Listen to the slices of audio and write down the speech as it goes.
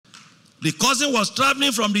The cousin was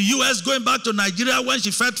traveling from the US going back to Nigeria when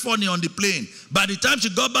she felt funny on the plane. By the time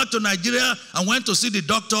she got back to Nigeria and went to see the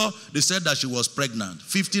doctor, they said that she was pregnant,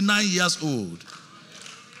 59 years old.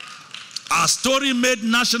 Our story made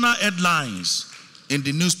national headlines in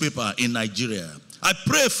the newspaper in Nigeria. I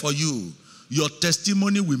pray for you, your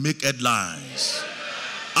testimony will make headlines.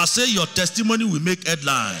 I say your testimony will make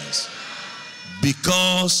headlines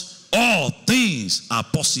because all things are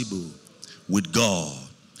possible with God.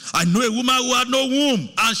 I know a woman who had no womb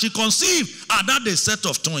and she conceived and had a set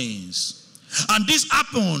of twins. And this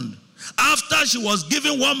happened after she was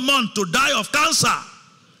given 1 month to die of cancer.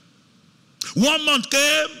 1 month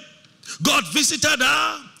came, God visited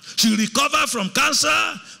her, she recovered from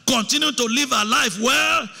cancer, continued to live her life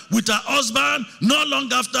well with her husband. Not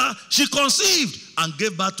long after, she conceived and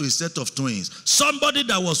gave birth to a set of twins. Somebody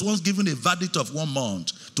that was once given a verdict of 1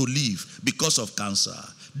 month to live because of cancer.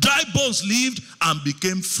 Dry bones lived and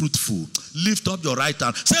became fruitful. Lift up your right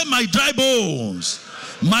hand. Say, my dry bones,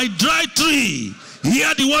 my dry tree,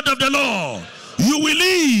 hear the word of the Lord. You will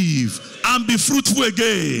live and be fruitful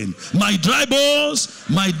again. My dry bones,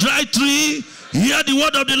 my dry tree, hear the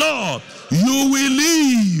word of the Lord. You will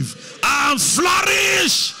live and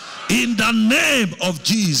flourish in the name of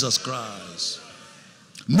Jesus Christ.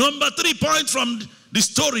 Number 3 point from the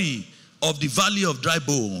story of the valley of dry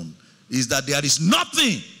bone is that there is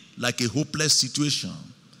nothing like a hopeless situation.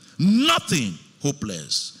 Nothing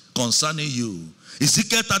hopeless concerning you.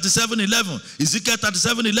 Ezekiel 37:11. Ezekiel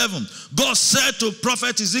 37:11. God said to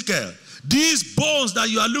prophet Ezekiel, these bones that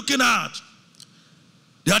you are looking at,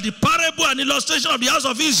 they are the parable and illustration of the house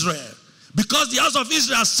of Israel. Because the house of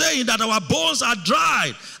Israel are saying that our bones are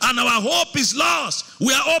dried and our hope is lost.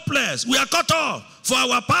 We are hopeless. We are cut off for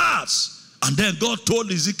our parts. And then God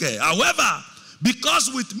told Ezekiel, however, because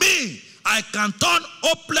with me, I can turn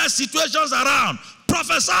hopeless situations around.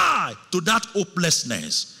 Prophesy to that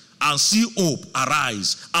hopelessness and see hope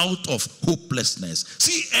arise out of hopelessness.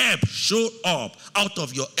 See help show up out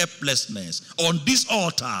of your helplessness. On this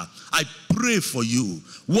altar, I pray for you.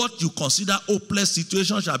 What you consider hopeless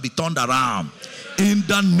situations shall be turned around. In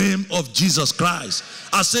the name of Jesus Christ.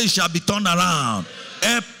 I say it shall be turned around.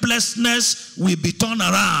 Helplessness will be turned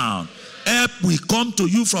around. Help will come to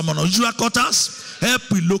you from unusual quarters.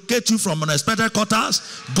 Help will locate you from unexpected quarters.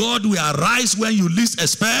 God will arise when you least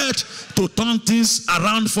expect to turn things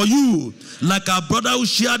around for you. Like our brother who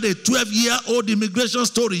shared a 12-year-old immigration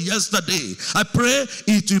story yesterday. I pray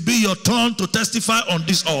it will be your turn to testify on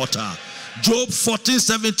this altar. Job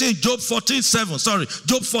 14:17. Job 14:7. Sorry.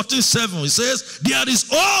 Job 14:7. It says, there is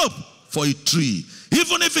hope for a tree.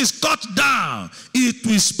 Even if it's cut down, it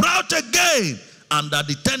will sprout again. And that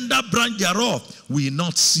the tender branch thereof will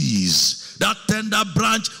not cease. That tender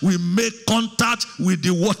branch will make contact with the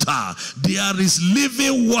water. There is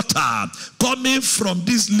living water coming from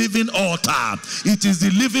this living altar. It is the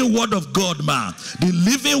living word of God, man. The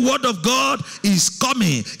living word of God is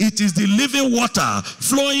coming. It is the living water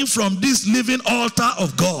flowing from this living altar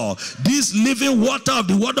of God. This living water of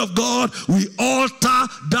the word of God will alter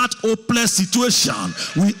that hopeless situation.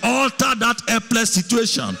 We alter that helpless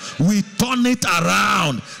situation. We turn it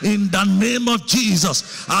around in the name of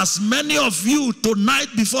Jesus. As many of you tonight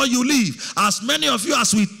before you leave, as many of you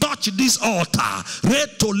as we touch this altar,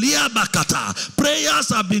 prayers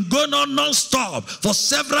have been going on non-stop for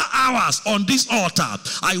several hours on this altar.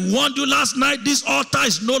 I warned you last night, this altar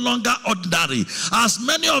is no longer ordinary. As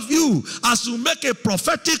many of you as you make a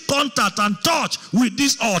prophetic contact and touch with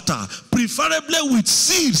this altar, preferably with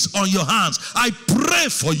seeds on your hands, I pray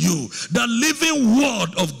for you, the living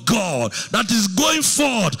word of God that is going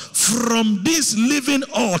forth from this living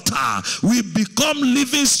altar will become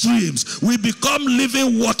living streams, will become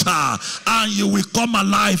living water, and you will come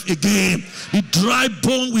alive again. The dry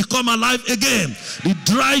bone will come alive again. The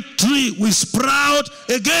dry tree will sprout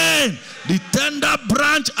again. The tender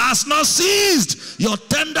branch has not ceased. Your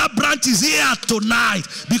tender branch is here tonight.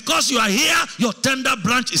 Because you are here, your tender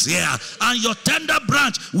branch is here. And your tender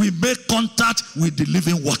branch will make contact with the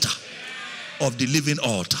living water of the living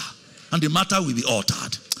altar. And the matter will be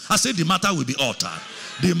altered. I said the matter will be altered.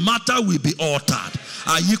 The matter will be altered.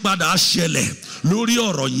 Ayípadà ṣẹlẹ̀ lórí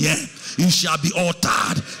ọ̀rọ̀ yẹn. It shall be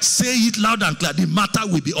altered. Say it loud and clear. The matter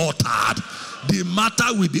will be altered. The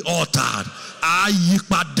matter will be altered.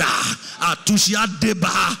 Ayípadà àtúnṣe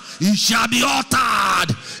àdébá. It shall be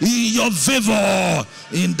altered in your favor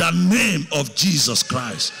in the name of Jesus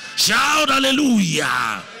Christ. Shout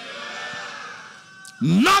hallelujah.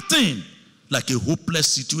 Nothing like a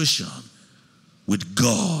hopeless situation with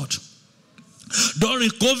God. During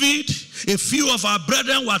COVID, a few of our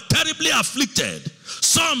brethren were terribly afflicted,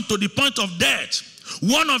 some to the point of death.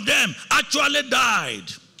 One of them actually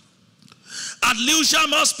died at Leke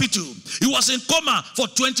Hospital. He was in coma for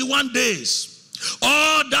 21 days.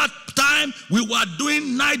 All that time, we were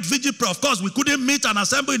doing night vigil prayer. Of course, we couldn't meet and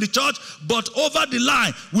assemble in the church, but over the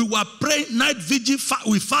line, we were praying night vigil.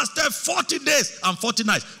 We fasted 40 days and 40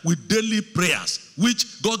 nights with daily prayers,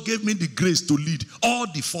 which God gave me the grace to lead all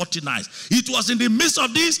the 40 nights. It was in the midst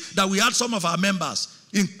of this that we had some of our members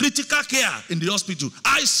in critical care in the hospital,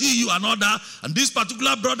 ICU and all that, and this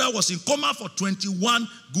particular brother was in coma for 21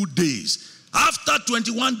 good days. After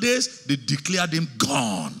 21 days, they declared him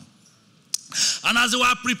gone. And as they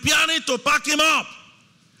were preparing to pack him up,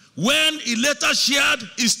 when he later shared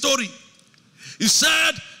his story, he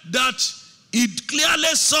said that he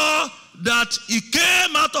clearly saw that he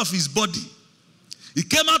came out of his body. He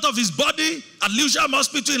came out of his body at Leke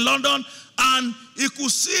Hospital in London, and he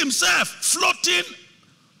could see himself floating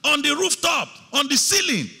on the rooftop, on the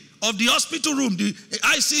ceiling of the hospital room, the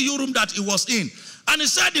ICU room that he was in. And he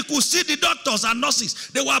said he could see the doctors and nurses.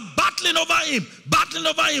 They were battling over him,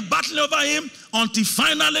 until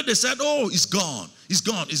finally they said, oh, he's gone. He's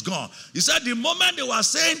gone, he's gone. He said the moment they were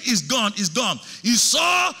saying he's gone, he's gone, he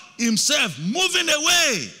saw himself moving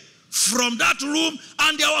away from that room,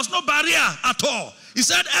 and there was no barrier at all. He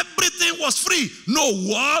said everything was free. No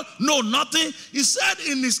wall, no nothing. He said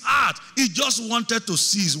in his heart, he just wanted to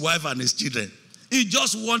see his wife and his children. He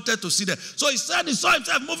just wanted to see them. So he said he saw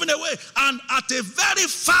himself moving away, and at a very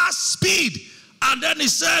fast speed. And then he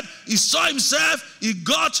said he saw himself, he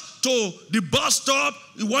got to the bus stop.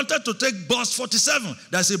 He wanted to take bus 47.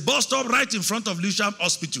 There's a bus stop right in front of Leke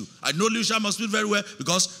Hospital. I know Leke Hospital very well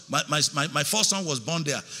because my first son was born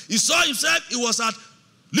there. He saw himself, he was at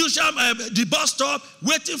the bus stop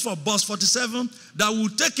waiting for bus 47 that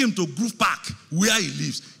would take him to Grove Park where he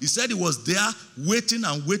lives. He said he was there waiting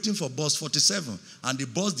and waiting for bus 47, and the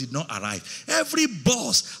bus did not arrive. Every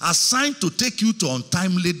bus assigned to take you to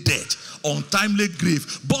untimely death, untimely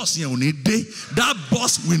grave, bus that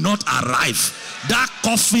bus will not arrive. That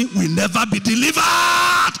coffin will never be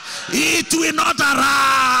delivered. It will not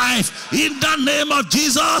arrive. In the name of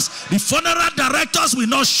Jesus, the funeral directors will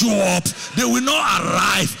not show up. They will not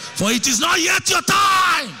arrive, for it is not yet your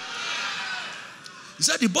time. He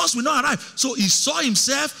said the bus will not arrive. So he saw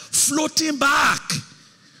himself floating back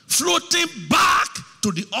to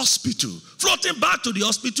the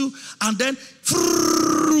hospital, and then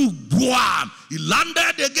he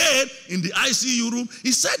landed again in the ICU room.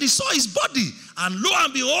 He said he saw his body, and lo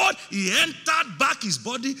and behold, he entered back his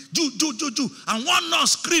body, and one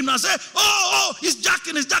nurse screamed and said, oh, he's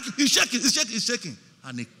jacking, he's shaking,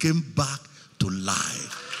 and he came back to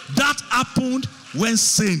life. That happened when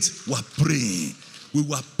saints were praying. We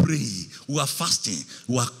were praying, we were fasting,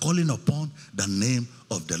 we were calling upon the name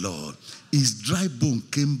of the Lord. His dry bone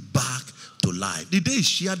came back to life. The day he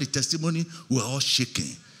shared the testimony, we were all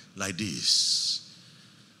shaking like this.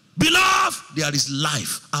 Beloved, there is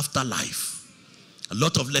life after life. A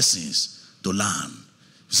lot of lessons to learn.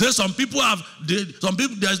 Say some people,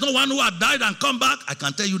 there is no one who had died and come back. I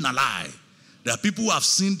can tell you a lie. There are people who have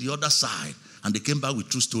seen the other side, and they came back with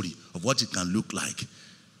true story of what it can look like.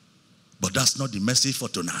 But that's not the message for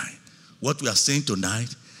tonight. What we are saying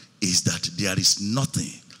tonight is that there is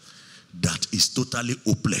nothing that is totally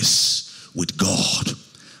hopeless with God.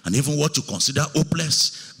 And even what you consider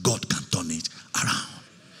hopeless, God can turn it around.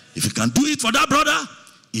 If he can do it for that brother,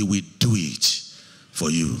 he will do it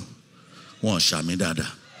for you. One Shamidada.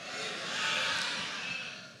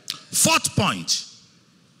 Fourth point.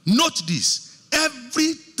 Note this.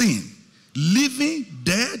 Everything, living,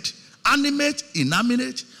 dead, animate,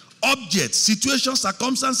 inanimate, objects, situations,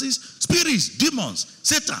 circumstances, spirits, demons,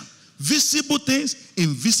 Satan, visible things,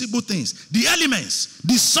 invisible things, the elements,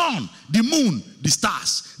 the sun, the moon, the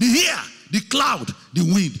stars, the air, the cloud, the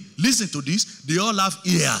wind. Listen to this. They all have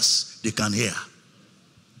ears. They can hear.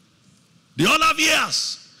 They all have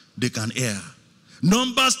ears. They can hear.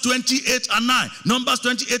 Numbers 28 and 9. Numbers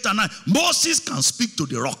 28 and 9. Moses can speak to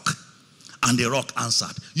the rock, and the rock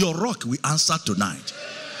answered. Your rock will answer tonight.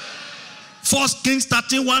 1 Kings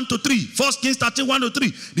 13, 1-3. 1 Kings 13,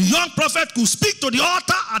 1-3. The young prophet could speak to the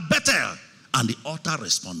altar at Bethel, and the altar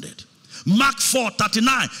responded. Mark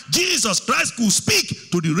 4:39. Jesus Christ could speak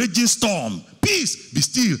to the raging storm. Peace, be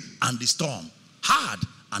still, and the storm heard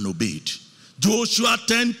and obeyed. Joshua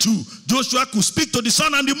 10:2. Joshua could speak to the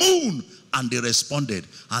sun and the moon, and they responded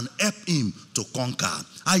and helped him to conquer.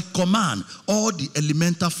 I command all the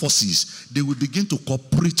elemental forces, they will begin to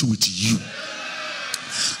cooperate with you.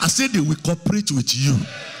 I said they will cooperate with you.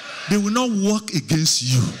 They will not work against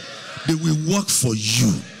you. They will work for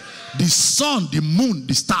you. The sun, the moon,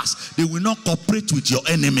 the stars, they will not cooperate with your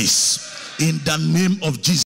enemies. In the name of Jesus.